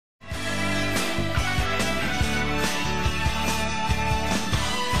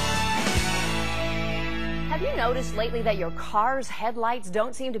noticed lately that your car's headlights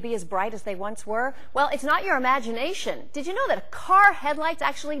don't seem to be as bright as they once were? Well, it's not your imagination. Did you know that car headlights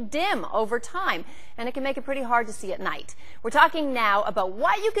actually dim over time, and it can make it pretty hard to see at night? We're talking now about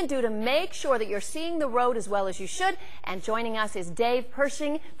what you can do to make sure that you're seeing the road as well as you should, and joining us is Dave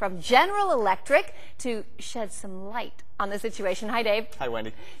Persing from General Electric to shed some light on the situation. Hi, Dave. Hi,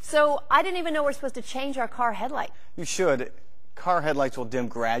 Wendy. So I didn't even know we're supposed to change our car headlight. You should. Car headlights will dim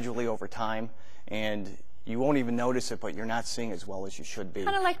gradually over time, and you won't even notice it, but you're not seeing as well as you should be.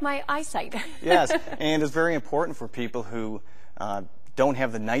 Kind of like my eyesight. Yes, and it's very important for people who don't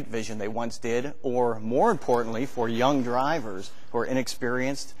have the night vision they once did, or more importantly, for young drivers who are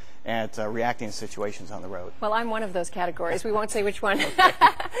inexperienced at reacting to situations on the road. Well, I'm one of those categories. We won't say which one.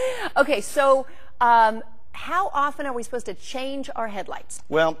 Okay, so how often are we supposed to change our headlights?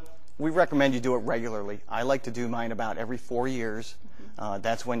 Well, we recommend you do it regularly. I like to do mine about every 4 years.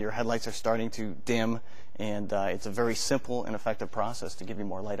 That's when your headlights are starting to dim, and it's a very simple and effective process to give you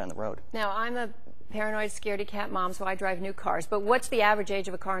more light on the road. Now, I'm a paranoid scaredy cat mom, so I drive new cars, but what's the average age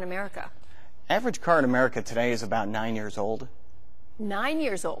of a car in America? Average car in America today is about 9 years old. 9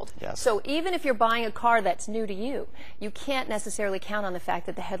 years old? Yes. So even if you're buying a car that's new to you, you can't necessarily count on the fact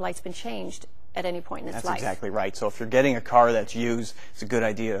that the headlight's been changed at any point in its life. That's exactly right. So if you're getting a car that's used, it's a good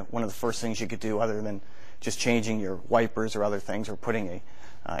idea. One of the first things you could do, other than just changing your wipers or other things, or putting a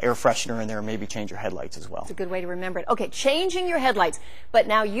air freshener in there, maybe change your headlights as well. It's a good way to remember it. Okay, changing your headlights. But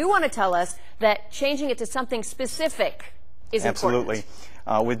now you want to tell us that changing it to something specific is important.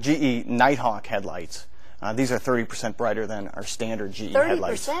 Absolutely. With GE Nighthawk headlights, these are 30% brighter than our standard GE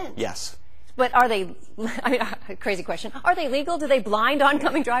headlights. 30%? Yes. But are they, I mean, crazy question, are they legal? Do they blind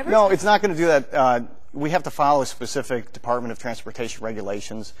oncoming drivers? No, it's not going to do that. We have to follow specific Department of Transportation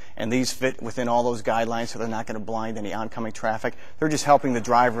regulations, and these fit within all those guidelines, so they're not going to blind any oncoming traffic. They're just helping the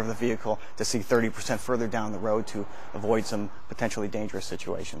driver of the vehicle to see 30% further down the road to avoid some potentially dangerous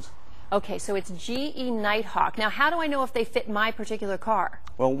situations. Okay, so it's GE Nighthawk. Now, how do I know if they fit my particular car?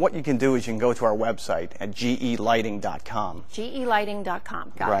 Well, what you can do is you can go to our website at gelighting.com.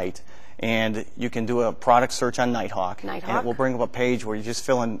 gelighting.com, got it. Right. And you can do a product search on Nighthawk. And it will bring up a page where you just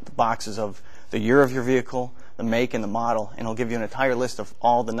fill in the boxes of the year of your vehicle, the make and the model, and it'll give you an entire list of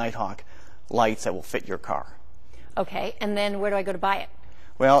all the Nighthawk lights that will fit your car. Okay, and then where do I go to buy it?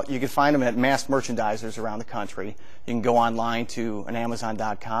 Well, you can find them at mass merchandisers around the country. You can go online to an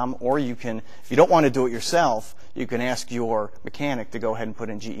Amazon.com, or you can, if you don't want to do it yourself, you can ask your mechanic to go ahead and put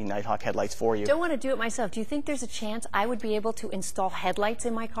in GE Nighthawk headlights for you. Don't want to do it myself. Do you think there's a chance I would be able to install headlights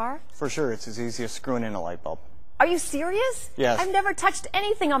in my car? For sure. It's as easy as screwing in a light bulb. Are you serious? Yes. I've never touched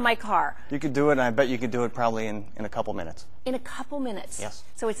anything on my car. You could do it, and I bet you could do it probably in a couple minutes. In a couple minutes? Yes.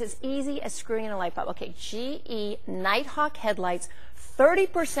 So it's as easy as screwing in a light bulb. Okay, GE Nighthawk headlights,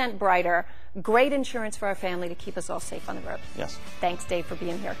 30% brighter, great insurance for our family to keep us all safe on the road. Yes. Thanks, Dave, for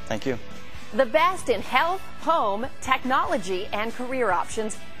being here. Thank you. The best in health, home, technology, and career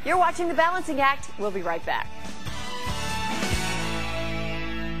options. You're watching The Balancing Act. We'll be right back.